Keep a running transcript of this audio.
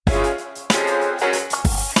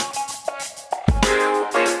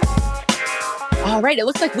All right, it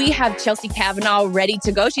looks like we have Chelsea Kavanaugh ready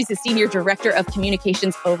to go. She's the Senior Director of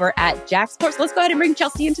Communications over at JAXPort. So let's go ahead and bring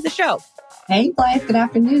Chelsea into the show. Hey, Blythe. Good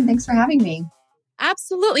afternoon. Thanks for having me.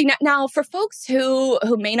 Absolutely. Now, for folks who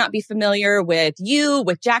may not be familiar with you,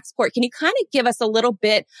 with JAXPort, can you kind of give us a little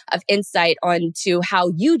bit of insight onto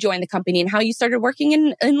how you joined the company and how you started working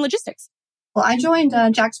in logistics? Well, I joined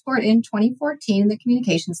JAXPort in 2014 in the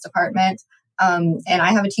communications department, and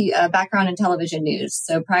I have a background in television news.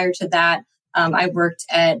 So prior to that, I worked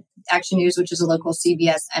at Action News, which is a local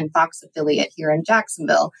CBS and Fox affiliate here in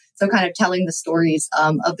Jacksonville. So kind of telling the stories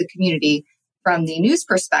of the community from the news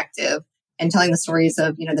perspective and telling the stories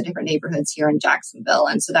of, the different neighborhoods here in Jacksonville.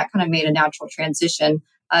 And so that kind of made a natural transition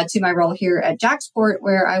to my role here at JAXPort,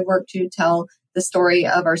 where I work to tell the story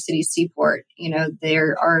of our city's seaport.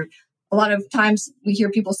 There are a lot of times we hear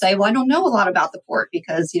people say, well, I don't know a lot about the port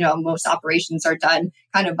because, most operations are done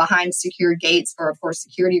kind of behind secure gates for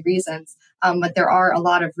security reasons. But there are a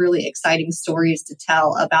lot of really exciting stories to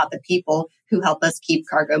tell about the people who help us keep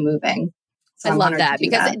cargo moving. So I love that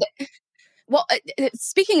because well,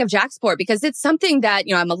 speaking of JAXPort, because it's something that,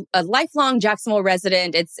 I'm a lifelong Jacksonville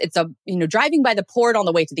resident. It's driving by the port on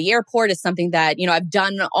the way to the airport is something that, I've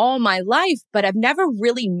done all my life, but I've never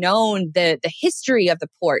really known the history of the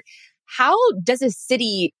port. How does a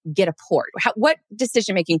city get a port? What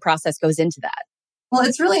decision-making process goes into that? Well,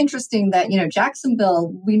 it's really interesting that,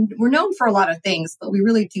 Jacksonville, we're known for a lot of things, but we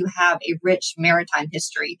really do have a rich maritime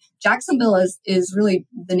history. Jacksonville is really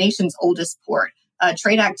the nation's oldest port.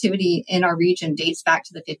 Trade activity in our region dates back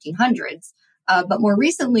to the 1500s. But more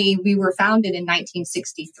recently, we were founded in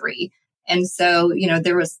 1963. And so,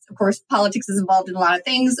 there was, of course, politics is involved in a lot of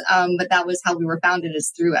things, but that was how we were founded,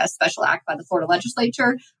 is through a special act by the Florida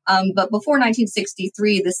legislature. But before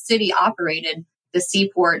 1963, the city operated the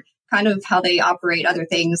seaport kind of how they operate other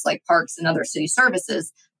things like parks and other city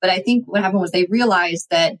services. But I think what happened was they realized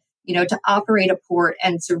that, to operate a port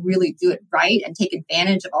and to really do it right and take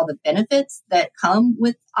advantage of all the benefits that come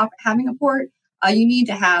with having a port, you need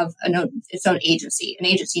to have its own agency. An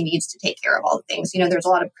agency needs to take care of all the things. There's a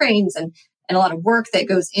lot of cranes and a lot of work that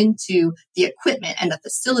goes into the equipment and the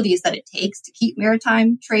facilities that it takes to keep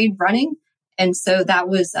maritime trade running. And so that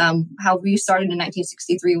was how we started in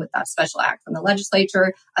 1963 with that special act from the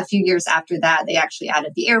legislature. A few years after that, they actually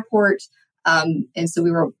added the airport. And so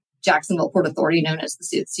we were Jacksonville Port Authority, known as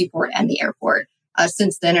the Seaport and the Airport.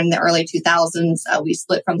 Since then, in the early 2000s, we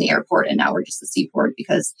split from the airport, and now we're just the Seaport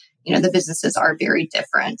because, the businesses are very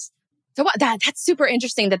different. So that's super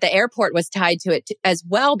interesting that the airport was tied to it as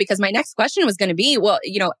well, because my next question was going to be, well,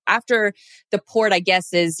 after the port, I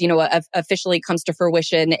guess, is, officially comes to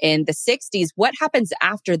fruition in the 60s, what happens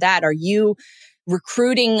after that? Are you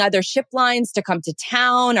recruiting other ship lines to come to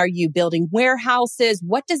town? Are you building warehouses?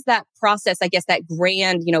 What does that process, I guess, that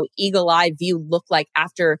grand, eagle eye view look like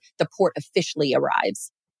after the port officially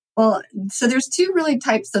arrives? Well, so there's two really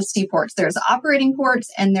types of seaports. There's operating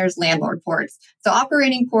ports and there's landlord ports. So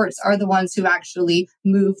operating ports are the ones who actually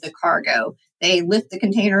move the cargo. They lift the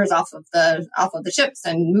containers off of the ships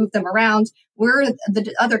and move them around. We're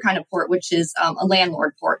the other kind of port, which is a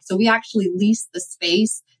landlord port. So we actually lease the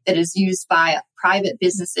space that is used by private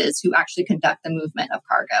businesses who actually conduct the movement of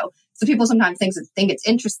cargo. So people sometimes think it's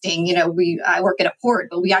interesting. I work at a port,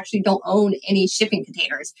 but we actually don't own any shipping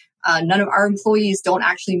containers. None of our employees don't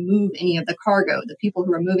actually move any of the cargo. The people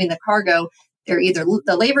who are moving the cargo, they're either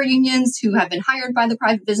the labor unions who have been hired by the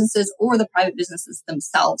private businesses or the private businesses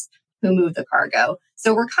themselves who move the cargo.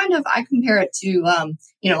 So we're I compare it to,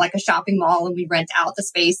 like a shopping mall, and we rent out the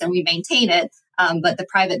space and we maintain it. But the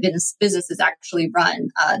private businesses actually run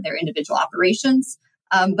their individual operations.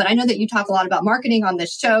 But I know that you talk a lot about marketing on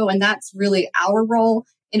this show, and that's really our role.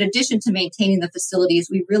 In addition to maintaining the facilities,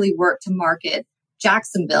 we really work to market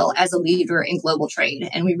Jacksonville as a leader in global trade.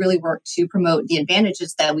 And we really work to promote the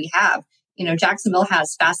advantages that we have. Jacksonville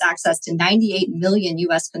has fast access to 98 million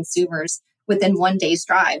U.S. consumers within one day's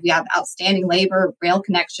drive. We have outstanding labor, rail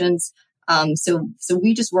connections. So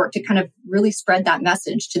we just work to kind of really spread that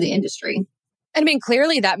message to the industry. I mean,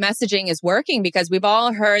 clearly that messaging is working, because we've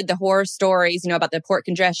all heard the horror stories, about the port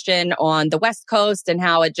congestion on the West Coast and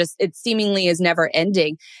how it seemingly is never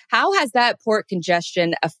ending. How has that port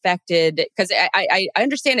congestion affected? Because I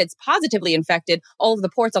understand it's positively affected all of the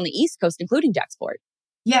ports on the East Coast, including JAXPort.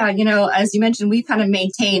 Yeah, as you mentioned, we've kind of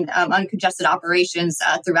maintained uncongested operations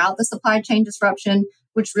throughout the supply chain disruption,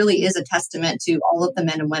 which really is a testament to all of the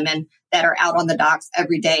men and women that are out on the docks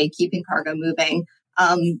every day, keeping cargo moving.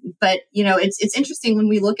 But it's interesting when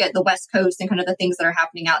we look at the West Coast and kind of the things that are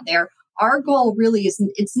happening out there. Our goal really is,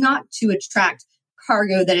 it's not to attract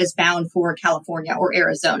cargo that is bound for California or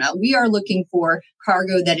Arizona. We are looking for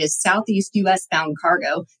cargo that is Southeast US bound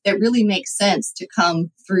cargo that really makes sense to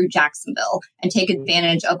come through Jacksonville and take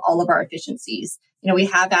advantage of all of our efficiencies. We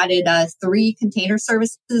have added 3 container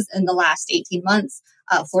services in the last 18 months.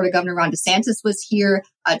 Florida Governor Ron DeSantis was here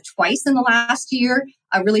twice in the last year,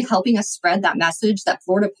 really helping us spread that message that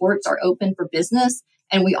Florida ports are open for business.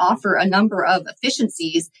 And we offer a number of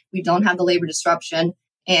efficiencies. We don't have the labor disruption.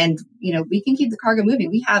 And, we can keep the cargo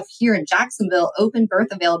moving. We have here in Jacksonville open berth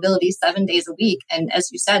availability 7 days a week. And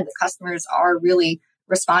as you said, the customers are really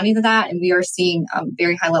responding to that. And we are seeing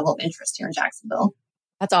very high level of interest here in Jacksonville.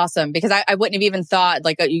 That's awesome, because I wouldn't have even thought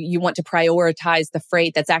you want to prioritize the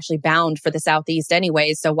freight that's actually bound for the Southeast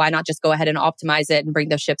anyway. So why not just go ahead and optimize it and bring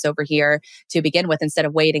those ships over here to begin with instead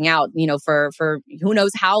of waiting out, for who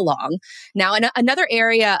knows how long. Now, another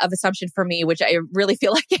area of assumption for me, which I really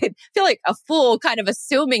feel like a fool kind of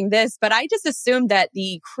assuming this, but I just assumed that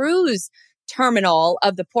the cruise terminal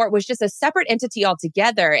of the port was just a separate entity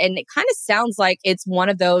altogether. And it kind of sounds like it's one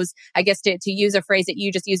of those, I guess, to use a phrase that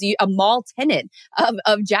you just use, a mall tenant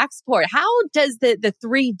of JAXPort. How does the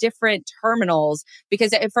 3 different terminals,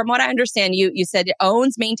 because from what I understand, you said it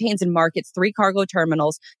owns, maintains, and markets 3 cargo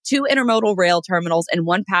terminals, 2 intermodal rail terminals, and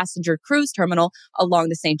 1 passenger cruise terminal along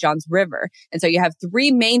the St. Johns River. And so you have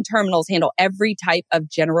 3 main terminals handle every type of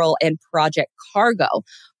general and project cargo.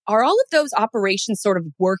 Are all of those operations sort of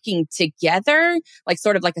working together,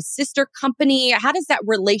 sort of like a sister company? How does that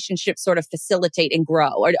relationship sort of facilitate and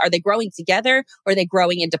grow? Are they growing together, or are they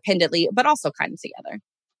growing independently, but also kind of together?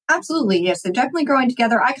 Absolutely. Yes. They're definitely growing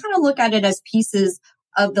together. I kind of look at it as pieces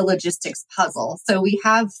of the logistics puzzle. So we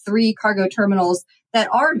have 3 cargo terminals that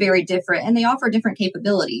are very different and they offer different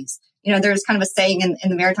capabilities. There's kind of a saying in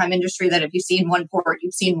the maritime industry that if you've seen one port,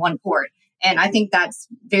 you've seen one port. And I think that's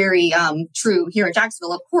very true here in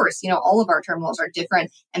Jacksonville. Of course, all of our terminals are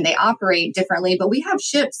different and they operate differently, but we have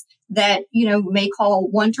ships that, may call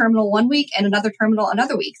one terminal one week and another terminal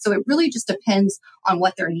another week. So it really just depends on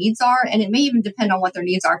what their needs are. And it may even depend on what their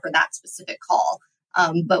needs are for that specific call.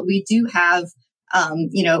 But we do have,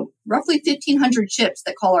 roughly 1,500 ships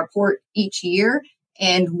that call our port each year.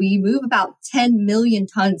 And we move about 10 million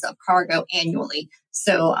tons of cargo annually.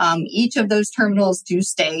 So each of those terminals do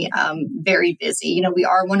stay very busy. We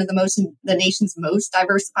are one of the nation's most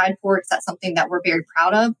diversified ports. That's something that we're very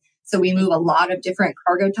proud of. So we move a lot of different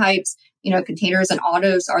cargo types. Containers and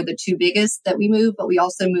autos are the 2 biggest that we move, but we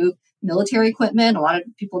also move military equipment. A lot of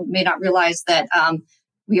people may not realize that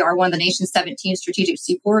we are one of the nation's 17 strategic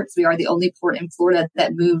seaports. We are the only port in Florida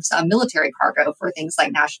that moves military cargo for things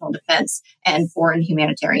like national defense and foreign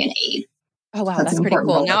humanitarian aid. Oh, wow. That's pretty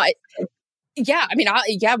cool. Now,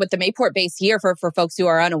 with the Mayport base here, for folks who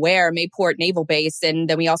are unaware, Mayport Naval Base, and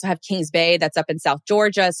then we also have Kings Bay that's up in South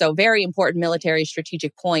Georgia. So very important military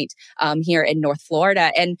strategic point here in North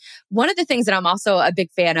Florida. And one of the things that I'm also a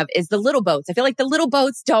big fan of is the little boats. I feel like the little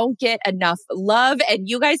boats don't get enough love. And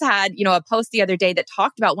you guys had, a post the other day that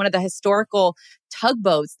talked about one of the historical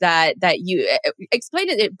tugboats that you explained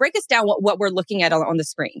it. Break us down what we're looking at on the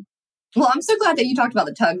screen. Well, I'm so glad that you talked about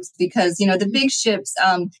the tugs because, the big ships,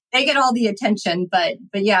 they get all the attention. But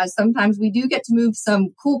yeah, sometimes we do get to move some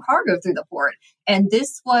cool cargo through the port. And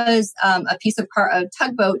this was a piece of a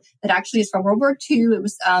tugboat that actually is from World War II. It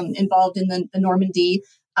was involved in the Normandy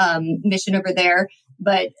mission over there.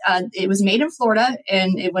 But it was made in Florida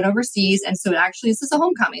and it went overseas. And so this is a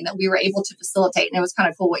homecoming that we were able to facilitate. And it was kind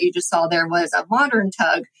of cool. What you just saw there was a modern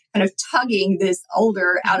tug kind of tugging this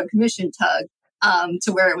older out of commission tug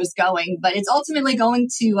to where it was going. But it's ultimately going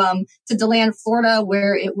to DeLand, Florida,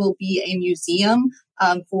 where it will be a museum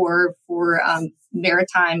for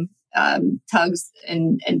maritime tugs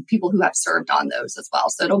and people who have served on those as well.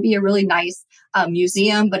 So it'll be a really nice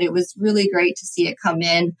museum, but it was really great to see it come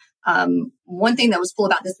in. One thing that was cool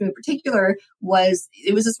about this move in particular was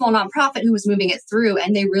it was a small nonprofit who was moving it through,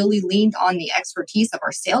 and they really leaned on the expertise of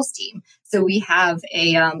our sales team. So we have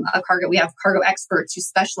we have cargo experts who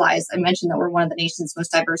specialize. I mentioned that we're one of the nation's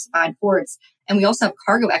most diversified ports, and we also have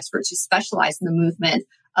cargo experts who specialize in the movement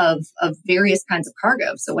of various kinds of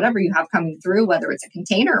cargo. So whatever you have coming through, whether it's a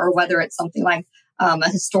container or whether it's something like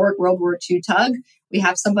a historic World War II tug, we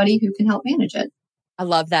have somebody who can help manage it. I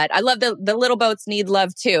love that. I love the little boats need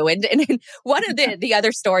love too. And one of the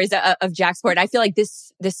other stories of JAXPort, I feel like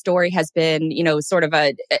this story has been, sort of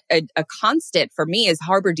a constant for me, is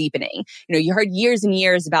harbor deepening. You heard years and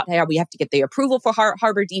years about how we have to get the approval for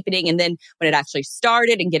harbor deepening. And then when it actually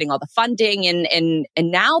started and getting all the funding and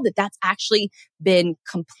now that's actually been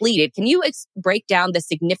completed. Can you break down the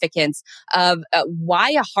significance of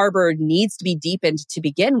why a harbor needs to be deepened to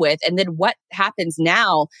begin with, and then what happens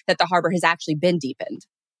now that the harbor has actually been deepened?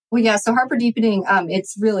 Well, yeah. So harbor deepening,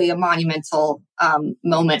 it's really a monumental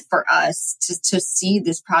moment for us to see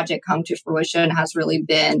this project come to fruition. Has really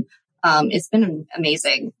been, it's been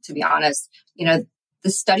amazing, to be honest. The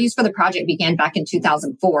studies for the project began back in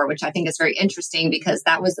 2004, which I think is very interesting because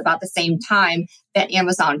that was about the same time that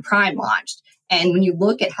Amazon Prime launched. And when you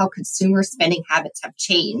look at how consumer spending habits have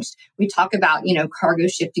changed, we talk about, cargo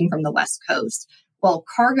shifting from the West Coast. Well,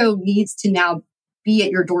 cargo needs to now be at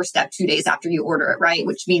your doorstep 2 days after you order it, right?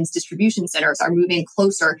 Which means distribution centers are moving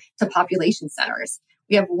closer to population centers.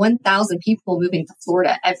 We have 1,000 people moving to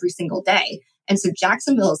Florida every single day. And so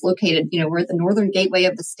Jacksonville is located, we're at the northern gateway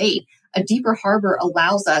of the state. A deeper harbor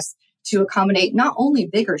allows us to accommodate not only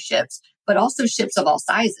bigger ships, but also ships of all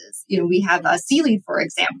sizes. We have Sealead, for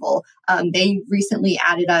example. They recently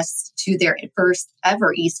added us to their first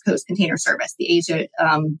ever East Coast container service, the Asia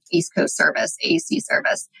East Coast service, AEC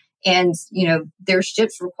service. And, their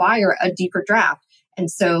ships require a deeper draft.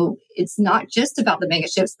 And so it's not just about the mega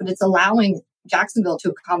ships, but it's allowing Jacksonville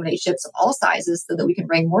to accommodate ships of all sizes so that we can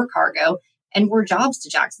bring more cargo and more jobs to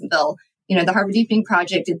Jacksonville. The Harbor Deepening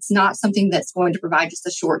Project, it's not something that's going to provide just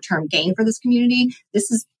a short-term gain for this community. This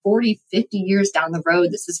is 40, 50 years down the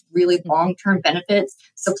road. This is really long-term benefits,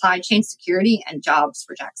 supply chain security, and jobs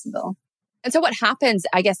for Jacksonville. And so what happens,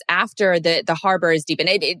 I guess, after the harbor is deepened?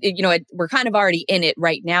 We're kind of already in it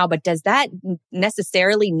right now, but does that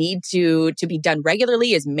necessarily need to be done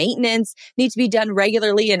regularly? Is maintenance need to be done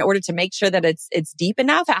regularly in order to make sure that it's deep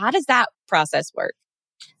enough? How does that process work?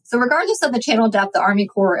 So regardless of the channel depth, the Army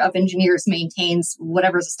Corps of Engineers maintains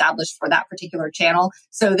whatever's established for that particular channel.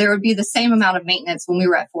 So there would be the same amount of maintenance when we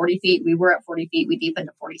were at 40 feet. We were at 40 feet. We deepened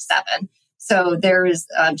to 47. So there is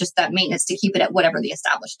just that maintenance to keep it at whatever the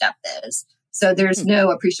established depth is. So there's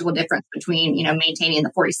no appreciable difference between, maintaining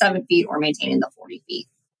the 47 feet or maintaining the 40 feet.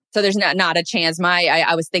 So there's not a chance.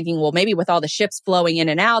 I was thinking, well, maybe with all the ships flowing in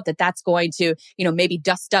and out, that's going to, maybe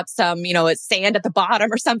dust up some, sand at the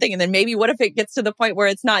bottom or something. And then maybe what if it gets to the point where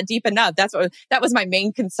it's not deep enough? That was my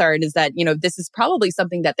main concern, is that, this is probably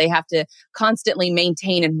something that they have to constantly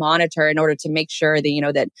maintain and monitor in order to make sure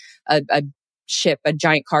that, that a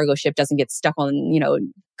giant cargo ship doesn't get stuck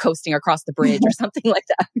on, coasting across the bridge or something like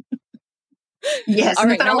that. Yes,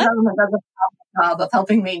 and the federal government does a job of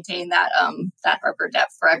helping maintain that harbor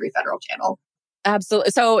depth for every federal channel.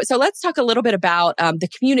 Absolutely. So let's talk a little bit about the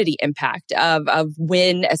community impact of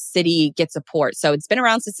when a city gets a port. So it's been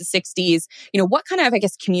around since the 60s. What kind of,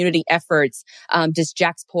 community efforts does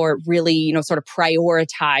Jacksport really, sort of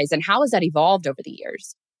prioritize, and how has that evolved over the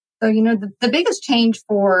years? So, the biggest change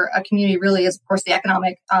for a community really is, of course, the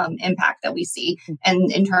economic impact that we see.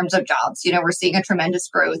 And in terms of jobs, we're seeing a tremendous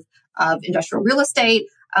growth of industrial real estate.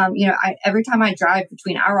 Every time I drive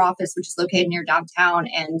between our office, which is located near downtown,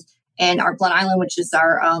 and our Blunt Island, which is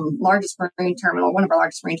our largest marine terminal, one of our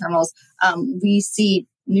largest marine terminals, we see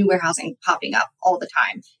new warehousing popping up all the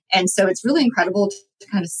time. And so it's really incredible to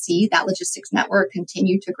kind of see that logistics network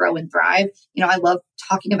continue to grow and thrive. I love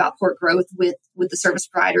talking about port growth with the service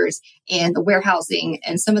providers and the warehousing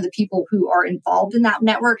and some of the people who are involved in that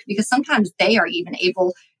network, because sometimes they are even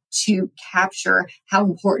able to capture how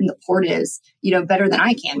important the port is, better than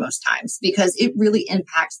I can most times, because it really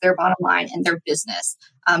impacts their bottom line and their business.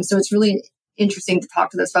 So it's really interesting to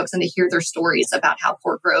talk to those folks and to hear their stories about how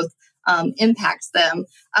port growth impacts them.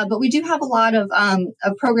 But we do have a lot of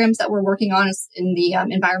programs that we're working on in the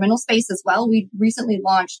environmental space as well. We recently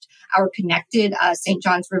launched our Connected St.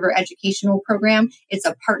 Johns River Educational Program. It's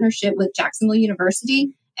a partnership with Jacksonville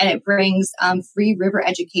University, and it brings free river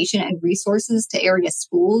education and resources to area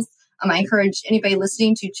schools. I encourage anybody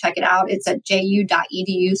listening to check it out. It's at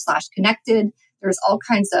ju.edu/connected. There's all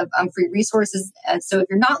kinds of free resources. And so if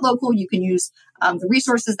you're not local, you can use the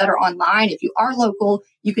resources that are online. If you are local,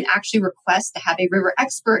 you can actually request to have a river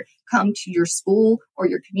expert come to your school or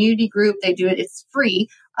your community group. They do it. It's free.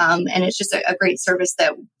 And it's just a great service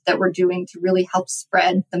that we're doing to really help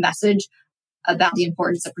spread the message about the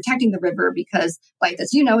importance of protecting the river, because, like,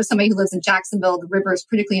 as you know, as somebody who lives in Jacksonville, the river is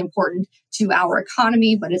critically important to our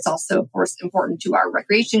economy, but it's also, of course, important to our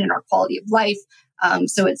recreation and our quality of life.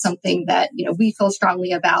 So it's something that, we feel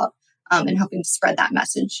strongly about, and helping to spread that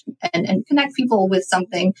message and connect people with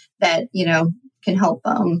something that, can help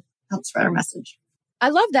spread our message. I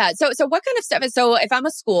love that. So what kind of stuff is, so if I'm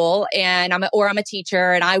a school and I'm a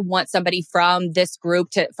teacher and I want somebody from this group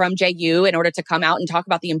from JU in order to come out and talk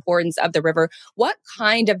about the importance of the river, what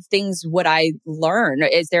kind of things would I learn?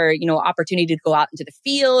 Is there, opportunity to go out into the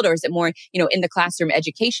field, or is it more, in the classroom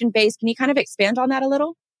education based? Can you kind of expand on that a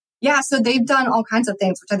little? Yeah, so they've done all kinds of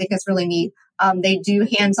things, which I think is really neat. They do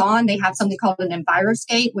hands-on. They have something called an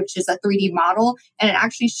EnviroScape, which is a 3D model, and it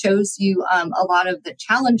actually shows you a lot of the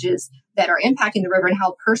challenges that are impacting the river and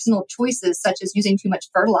how personal choices, such as using too much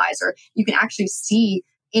fertilizer, you can actually see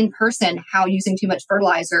in person how using too much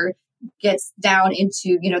fertilizer gets down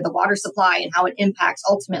into, the water supply and how it impacts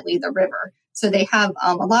ultimately the river. So they have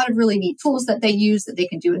a lot of really neat tools that they use that they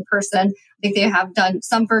can do in person. I think they have done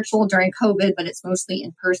some virtual during COVID, but it's mostly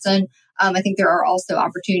in person. I think there are also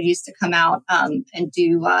opportunities to come out and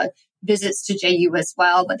do visits to JU as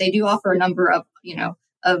well. But they do offer a number of,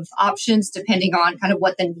 of options depending on kind of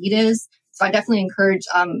what the need is. So I definitely encourage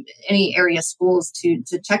any area schools to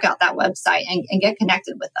check out that website and get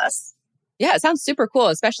connected with us. Yeah, it sounds super cool,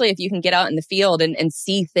 especially if you can get out in the field and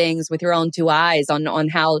see things with your own two eyes on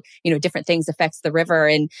how, different things affects the river.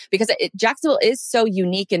 And because Jacksonville is so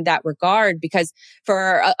unique in that regard, because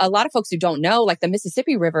for a lot of folks who don't know, like the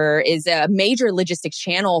Mississippi River is a major logistics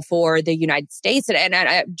channel for the United States. And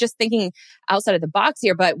I'm just thinking outside of the box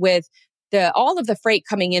here, but with all of the freight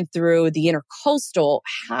coming in through the intercoastal,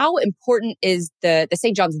 how important is the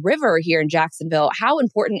St. Johns River here in Jacksonville? How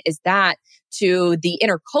important is that to the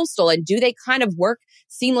intercoastal? And do they kind of work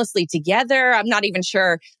seamlessly together? I'm not even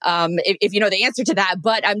sure if you know the answer to that,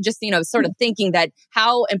 but I'm just, sort of thinking that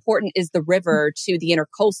how important is the river to the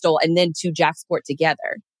intercoastal and then to Jacksport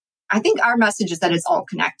together? I think our message is that it's all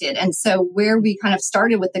connected. And so where we kind of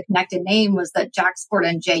started with the connected name was that Jacksport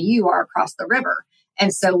and JU are across the river.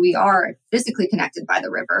 And so we are physically connected by the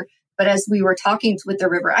river. But as we were talking with the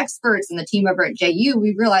river experts and the team over at JU,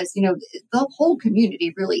 we realized, the whole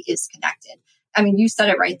community really is connected. I mean, you said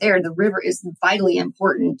it right there. The river is vitally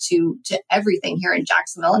important to everything here in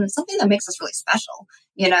Jacksonville. And it's something that makes us really special.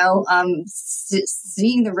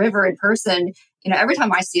 Seeing the river in person, every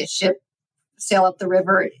time I see a ship sail up the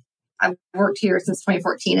river, I've worked here since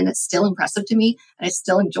 2014 and it's still impressive to me and I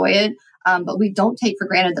still enjoy it. But we don't take for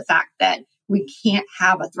granted the fact that we can't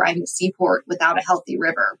have a thriving seaport without a healthy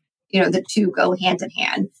river. The two go hand in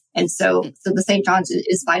hand. And so the St. Johns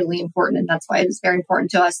is vitally important. And that's why it is very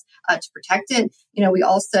important to us to protect it. We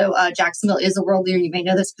also, Jacksonville is a world leader. You may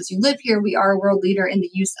know this because you live here. We are a world leader in the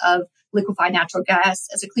use of liquefied natural gas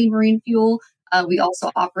as a clean marine fuel. We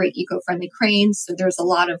also operate eco-friendly cranes. So there's a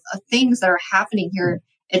lot of things that are happening here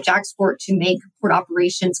at Jacksport to make port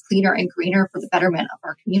operations cleaner and greener for the betterment of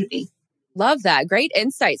our community. Love that. Great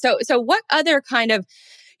insight. So what other kind of,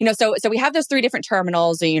 so we have those three different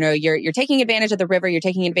terminals, you're taking advantage of the river, you're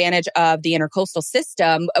taking advantage of the intercoastal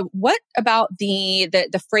system. What about the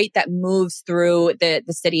freight that moves through the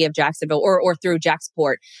city of Jacksonville or through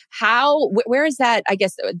Jacksport? Where is that, I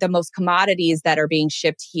guess, the most commodities that are being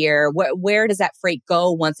shipped here? Where does that freight go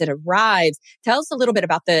once it arrives? Tell us a little bit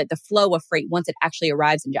about the flow of freight once it actually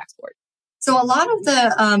arrives in Jacksport. So a lot of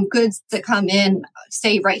the goods that come in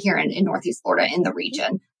stay right here in Northeast Florida in the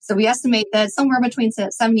region. So we estimate that somewhere between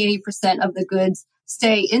 70-80% of the goods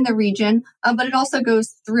stay in the region, but it also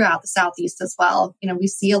goes throughout the Southeast as well. We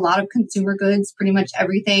see a lot of consumer goods, pretty much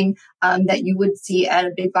everything that you would see at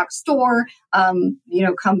a big box store,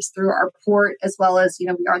 comes through our port, as well as, we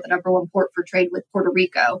are the number one port for trade with Puerto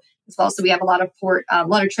Rico as well. So we have a lot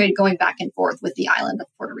of trade going back and forth with the island of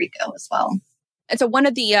Puerto Rico as well. And so one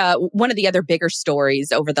of the other bigger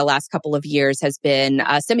stories over the last couple of years has been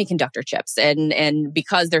semiconductor chips, and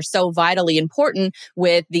because they're so vitally important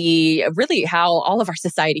with really how all of our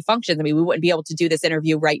society functions. I mean, we wouldn't be able to do this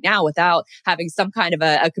interview right now without having some kind of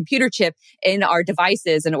a computer chip in our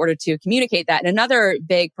devices in order to communicate that. And another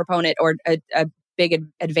big proponent or a big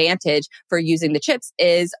advantage for using the chips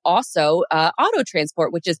is also auto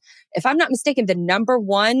transport, which is, if I'm not mistaken, the number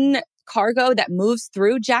one cargo that moves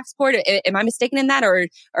through Jacksport. Am I mistaken in that?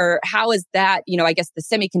 Or how is that, I guess the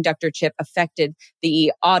semiconductor chip affected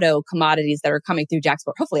the auto commodities that are coming through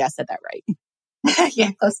Jacksport? Hopefully I said that right.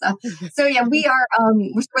 Yeah, close enough. So yeah, we are,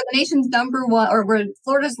 we're the nation's number one, or we're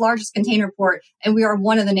Florida's largest container port, and we are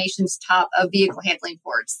one of the nation's top vehicle handling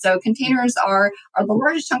ports. So containers are the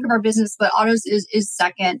largest chunk of our business, but autos is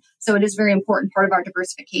second. So it is a very important part of our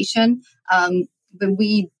diversification. But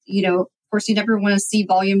we, of course, you never want to see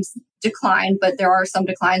volumes decline, but there are some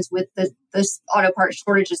declines with the auto part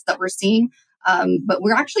shortages that we're seeing. But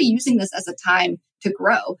we're actually using this as a time to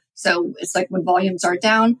grow. So it's like when volumes are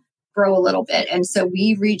down, grow a little bit. And so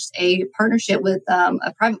we reached a partnership with a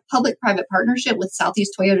public-private partnership with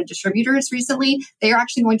Southeast Toyota Distributors recently. They are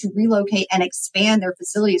actually going to relocate and expand their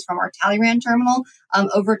facilities from our Talleyrand terminal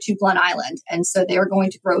over to Blunt Island. And so they are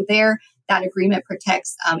going to grow there. That agreement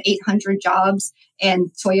protects 800 jobs,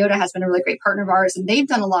 and Toyota has been a really great partner of ours, and they've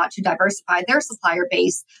done a lot to diversify their supplier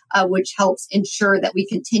base, which helps ensure that we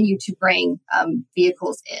continue to bring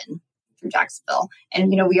vehicles in through Jacksonville. And,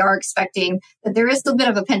 we are expecting that there is a bit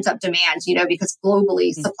of a pent up demand, because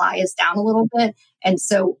globally supply is down a little bit. And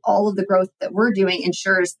so all of the growth that we're doing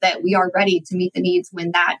ensures that we are ready to meet the needs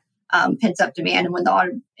when that pent up demand and when the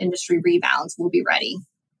auto industry rebounds, we'll be ready.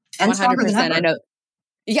 And 100%. I know.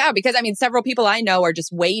 Yeah, because several people I know are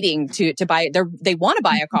just waiting to buy it. They want to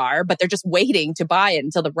buy a car, but they're just waiting to buy it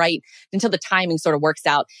until the timing sort of works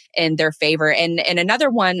out in their favor. And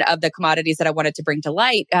another one of the commodities that I wanted to bring to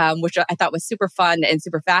light, which I thought was super fun and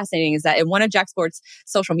super fascinating, is that in one of JAXPORT's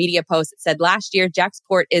social media posts, it said last year,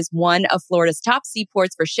 JAXPORT is one of Florida's top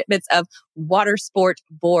seaports for shipments of water sport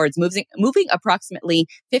boards, moving approximately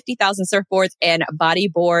 50,000 surfboards and body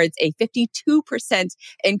boards, a 52%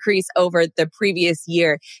 increase over the previous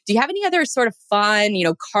year. Do you have any other sort of fun,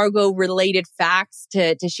 cargo related facts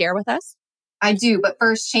to share with us? I do. But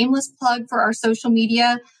first, shameless plug for our social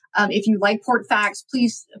media. If you like Port Facts,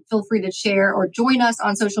 please feel free to share or join us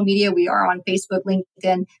on social media. We are on Facebook,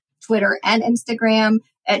 LinkedIn, Twitter, and Instagram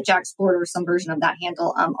at JAXPORT or some version of that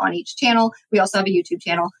handle on each channel. We also have a YouTube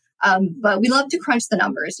channel. But we love to crunch the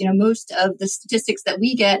numbers. Most of the statistics that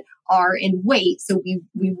we get are in weight. So we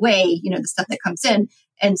weigh, the stuff that comes in.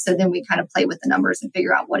 And so then we kind of play with the numbers and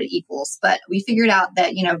figure out what it equals. But we figured out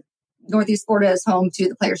that, Northeast Florida is home to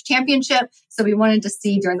the Players Championship. So we wanted to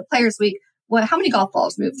see during the Players Week, how many golf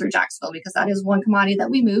balls move through Jacksonville, because that is one commodity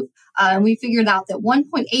that we move. And we figured out that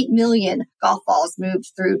 1.8 million golf balls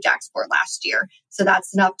moved through JAXPORT last year. So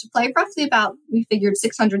that's enough to play roughly about, we figured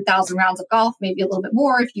 600,000 rounds of golf, maybe a little bit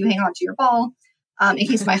more if you hang on to your ball. In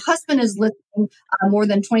case my husband is listening, more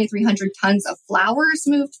than 2,300 tons of flowers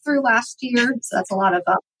moved through last year. So that's a lot of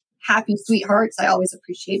happy sweethearts. I always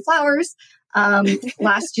appreciate flowers.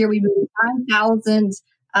 Last year we moved 9,000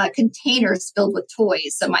 containers filled with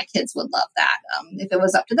toys. So my kids would love that. If it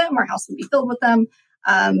was up to them, our house would be filled with them.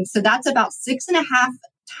 So that's about 6.5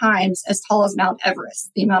 times as tall as Mount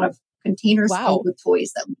Everest, the amount of containers filled with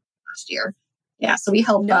toys that we did last year. Yeah. So we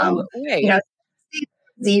help, but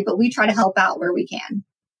we try to help out where we can.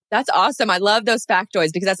 That's awesome. I love those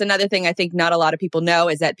factoids, because that's another thing I think not a lot of people know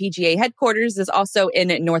is that PGA headquarters is also in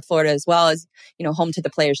North Florida, as well as, home to the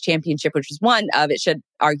Players Championship, which is one of, it should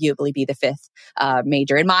arguably be the fifth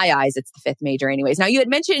major. In my eyes, it's the fifth major anyways. Now, you had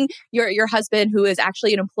mentioned your husband, who is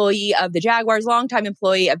actually an employee of the Jaguars, longtime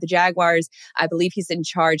employee of the Jaguars. I believe he's in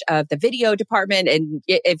charge of the video department. And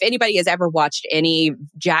if anybody has ever watched any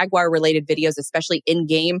Jaguar related videos, especially in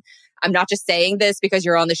game, I'm not just saying this because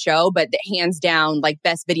you're on the show, but hands down,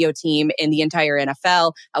 best video team in the entire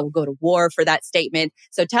NFL. I will go to war for that statement.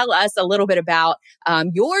 So tell us a little bit about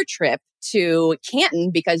your trip to Canton,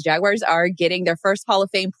 because Jaguars are getting their first Hall of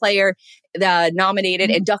Fame player nominated,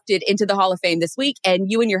 inducted into the Hall of Fame this week. And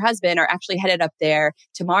you and your husband are actually headed up there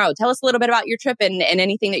tomorrow. Tell us a little bit about your trip and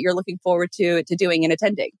anything that you're looking forward to doing and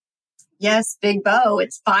attending. Yes, Big Bo.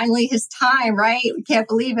 It's finally his time, right? We can't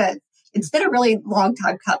believe it. It's been a really long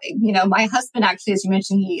time coming. My husband actually, as you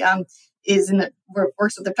mentioned, he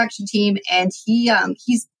works with the production team, and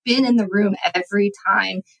he's been in the room every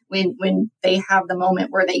time when they have the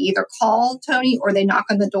moment where they either call Tony or they knock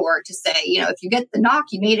on the door to say, if you get the knock,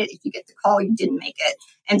 you made it. If you get the call, you didn't make it.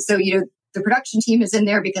 And so, the production team is in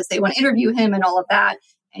there because they want to interview him and all of that.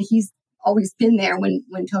 And he's always been there when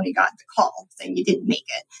Tony got the call saying you didn't make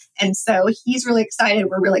it. And so he's really excited.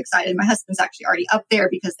 We're really excited. My husband's actually already up there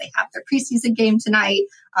because they have their preseason game tonight.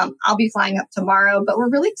 I'll be flying up tomorrow, but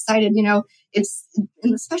we're really excited.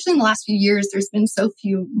 Especially in the last few years, there's been so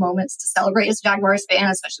few moments to celebrate as a Jaguars fan,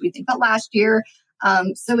 especially we think about last year.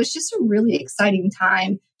 So it's just a really exciting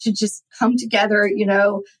time to just come together,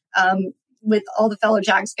 with all the fellow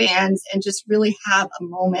Jags fans and just really have a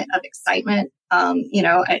moment of excitement.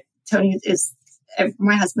 Tony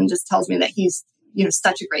my husband just tells me that he's,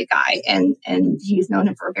 such a great guy, and he's known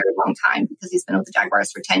him for a very long time because he's been with the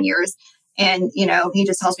Jaguars for 10 years. And, he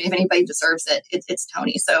just tells me if anybody deserves it, it's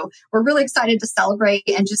Tony. So we're really excited to celebrate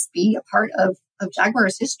and just be a part of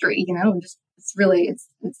Jaguars history,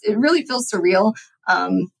 it really feels surreal.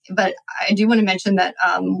 But I do want to mention that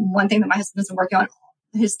one thing that my husband's been working on,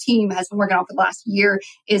 his team has been working on for the last year,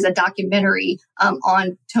 is a documentary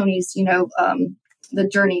on Tony's, the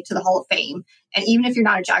journey to the Hall of Fame. And even if you're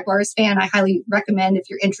not a Jaguars fan, I highly recommend, if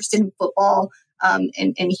you're interested in football,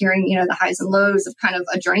 and hearing, the highs and lows of kind of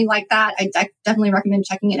a journey like that. I definitely recommend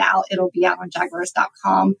checking it out. It'll be out on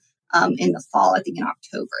Jaguars.com in the fall. I think in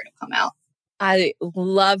October it'll come out. I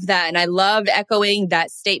love that. And I love echoing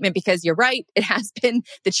that statement because you're right. It has been,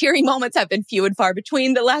 the cheering moments have been few and far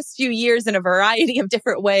between the last few years in a variety of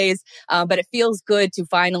different ways. But it feels good to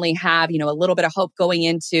finally have, a little bit of hope going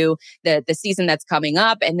into the season that's coming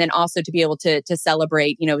up. And then also to be able to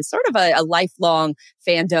celebrate, sort of a lifelong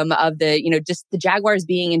fandom of just the Jaguars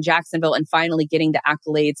being in Jacksonville and finally getting the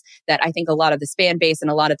accolades that I think a lot of this fan base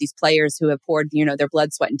and a lot of these players who have poured, their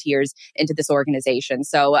blood, sweat, and tears into this organization.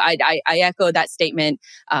 So I echo that statement.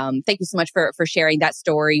 Thank you so much for sharing that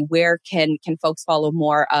story. Where can folks follow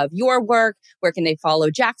more of your work? Where can they follow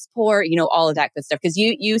JaxPort? All of that good stuff. Because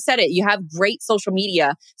you said it, you have great social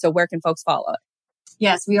media. So where can folks follow it?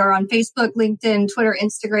 Yes, we are on Facebook, LinkedIn, Twitter,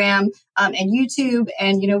 Instagram, and YouTube.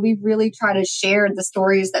 And, we really try to share the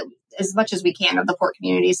stories that as much as we can of the port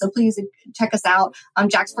community. So please check us out.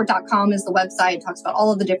 Jaxport.com is the website. It talks about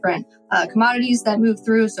all of the different commodities that move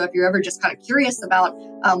through. So if you're ever just kind of curious about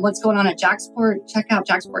what's going on at JaxPort, check out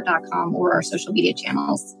Jaxport.com or our social media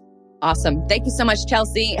channels. Awesome. Thank you so much,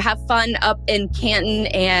 Chelsea. Have fun up in Canton.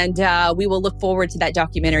 And we will look forward to that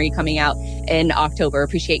documentary coming out in October.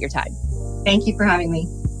 Appreciate your time. Thank you for having me.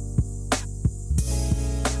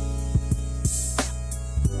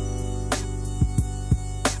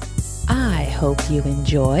 I hope you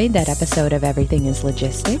enjoyed that episode of Everything is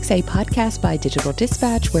Logistics, a podcast by Digital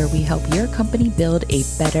Dispatch where we help your company build a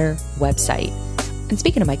better website. And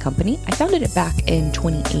speaking of my company, I founded it back in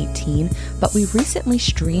 2018, but we recently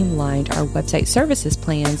streamlined our website services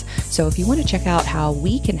plans. So if you want to check out how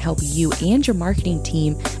we can help you and your marketing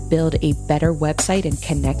team build a better website and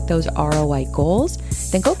connect those ROI goals,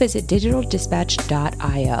 then go visit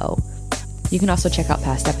digitaldispatch.io. You can also check out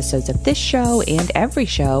past episodes of this show and every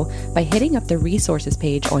show by hitting up the resources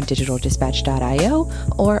page on digitaldispatch.io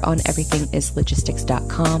or on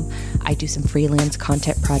everythingislogistics.com. I do some freelance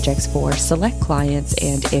content projects for select clients,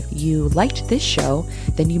 and if you liked this show,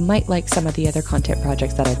 then you might like some of the other content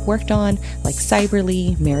projects that I've worked on, like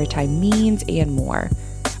Cyberly, Maritime Means, and more.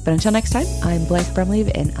 But until next time, I'm Blythe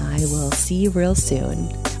Brumleve, and I will see you real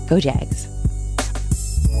soon. Go Jags!